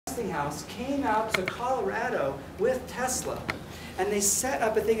Westinghouse came out to Colorado with Tesla. And they set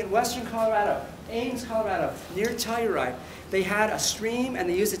up a thing in western Colorado, Ames, Colorado, near Telluride. They had a stream, and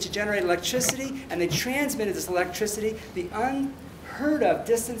they used it to generate electricity, and they transmitted this electricity the unheard of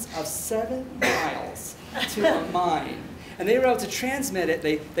distance of 7 miles to a mine. And they were able to transmit it.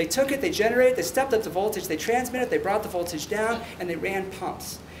 They took it, they generated it, they stepped up the voltage, they transmitted it, they brought the voltage down, and they ran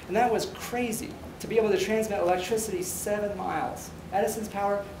pumps. And that was crazy, to be able to transmit electricity 7 miles. Edison's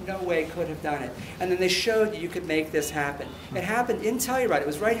power, no way could have done it. And then they showed you could make this happen. It happened in Telluride. It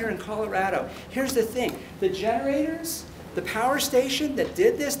was right here in Colorado. Here's the thing. The generators, the power station that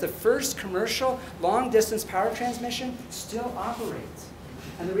did this, the first commercial long-distance power transmission, still operates.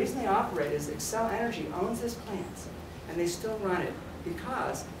 And the reason they operate is Xcel Energy owns this plant, and they still run it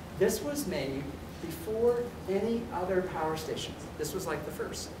because this was made before any other power stations. This was like the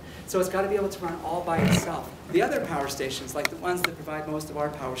first. So it's got to be able to run all by itself. The other power stations, like the ones that provide most of our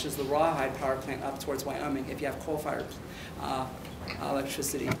power, which is the Rawhide power plant up towards Wyoming, if you have coal-fired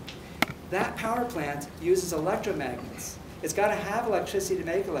electricity, that power plant uses electromagnets. It's got to have electricity to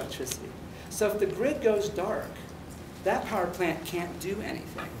make electricity. So if the grid goes dark, that power plant can't do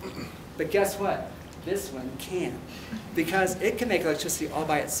anything. But guess what? This one can, because it can make electricity all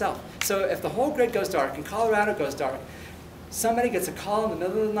by itself. So if the whole grid goes dark and Colorado goes dark, somebody gets a call in the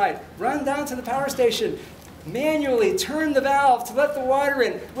middle of the night, run down to the power station, manually turn the valve to let the water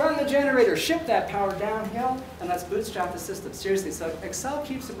in, run the generator, ship that power downhill, and let's bootstrap the system. Seriously, so Xcel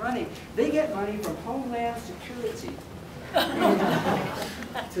keeps it running. They get money from Homeland Security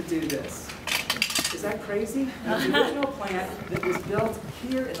to do this. Is that crazy? The original plant that was built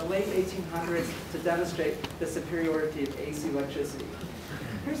here in the late 1800s to demonstrate the superiority of AC electricity.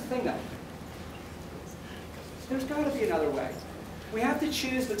 Here's the thing though. There's got to be another way. We have to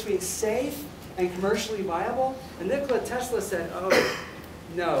choose between safe and commercially viable. And Nikola Tesla said, oh,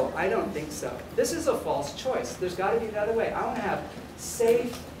 no, I don't think so. This is a false choice. There's got to be another way. I want to have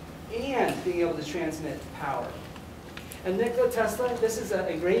safe and being able to transmit power. And Nikola Tesla, this is an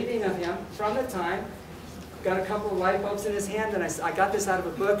engraving of him from the time. Got a couple of light bulbs in his hand, and I got this out of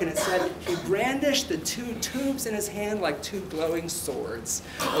a book, and it said he brandished the 2 tubes in his hand like 2 glowing swords.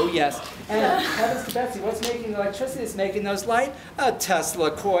 Oh yes. And heavens to Betsy, what's making the electricity that's making those light? A Tesla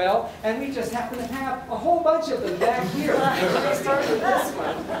coil. And we just happen to have a whole bunch of them back here. We're going to start with this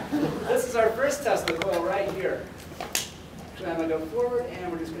one. This is our first Tesla coil right here. So I'm going to go forward,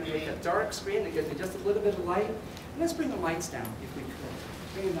 and we're just going to make a dark screen that gives me just a little bit of light. And let's bring the lights down, if we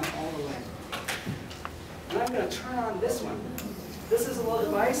could. Bring them down all the way. And I'm going to turn on this one. This is a little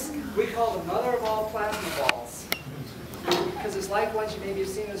device we call the mother of all plasma balls. Because it's like ones you maybe have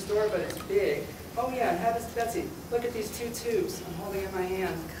seen in the store, but it's big. Oh yeah, and heavens to Betsy, look at these 2 tubes I'm holding in my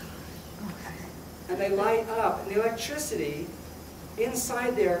hand. And they light up. And the electricity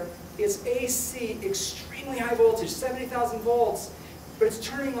inside there is AC, extremely high voltage, 70,000 volts. But it's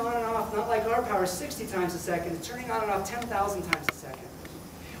turning on and off, not like our power, 60 times a second. It's turning on and off 10,000 times a second,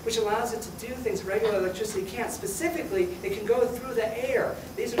 which allows it to do things regular electricity can't. Specifically, it can go through the air.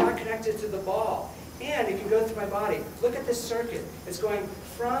 These are not connected to the ball. And it can go through my body. Look at this circuit. It's going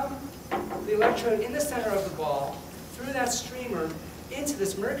from the electrode in the center of the ball, through that streamer, into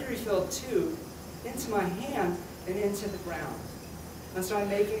this mercury-filled tube, into my hand, and into the ground. And so I'm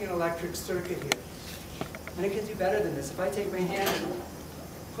making an electric circuit here. And it can do better than this. If I take my hand and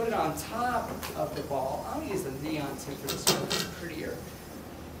put it on top of the ball, I'll use the neon tip for this one, it's prettier.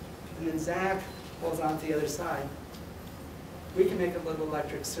 And then Zach holds on to the other side. We can make a little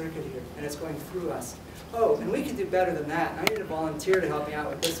electric circuit here, and it's going through us. Oh, and we can do better than that. I need a volunteer to help me out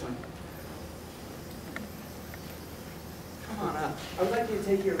with this one. Come on up. I would like you to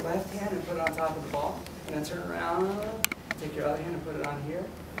take your left hand and put it on top of the ball, and then turn around, take your other hand and put it on here.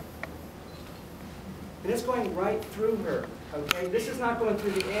 And it's going right through her, okay? This is not going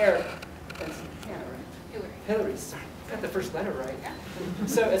through the air. That's Hannah, right? Hillary, sorry. Got the first letter right.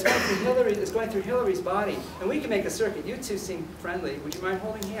 So it's going through Hillary, it's going through Hillary's body. And we can make a circuit. You two seem friendly. Would you mind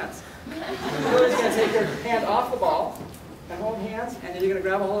holding hands? Hillary's going to take her hand off the ball and hold hands, and then you're going to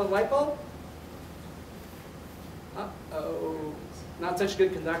grab a hold of the light bulb. Uh-oh. Not such a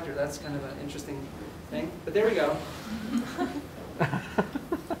good conductor. That's kind of an interesting thing. But there we go.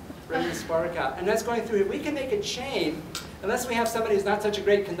 Bring the spark out. And that's going through it. We can make a chain, unless we have somebody who's not such a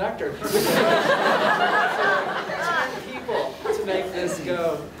great conductor. We can make 10 people to make this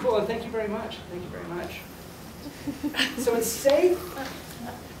go. Cool, and thank you very much. Thank you very much. So it's safe,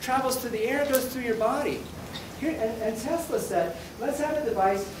 travels through the air, goes through your body. Here, and Tesla said, let's have a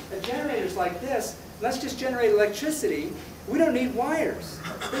device, a generator's like this, let's just generate electricity. We don't need wires.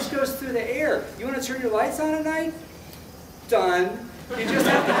 This goes through the air. You want to turn your lights on at night? Done. You just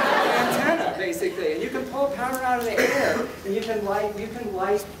have to have pull powder out of the air, and you can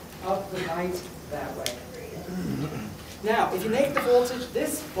light up the night that way. Now, if you make the voltage,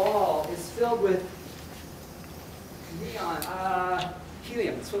 this ball is filled with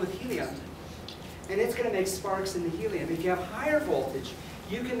helium. It's filled with helium. And it's going to make sparks in the helium. If you have higher voltage,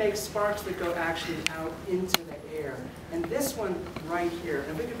 you can make sparks that go actually out into the air. And this one right here,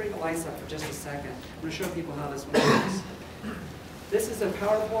 and if we can bring the lights up for just a second, I'm going to show people how this one works. This is a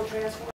power pole transformer.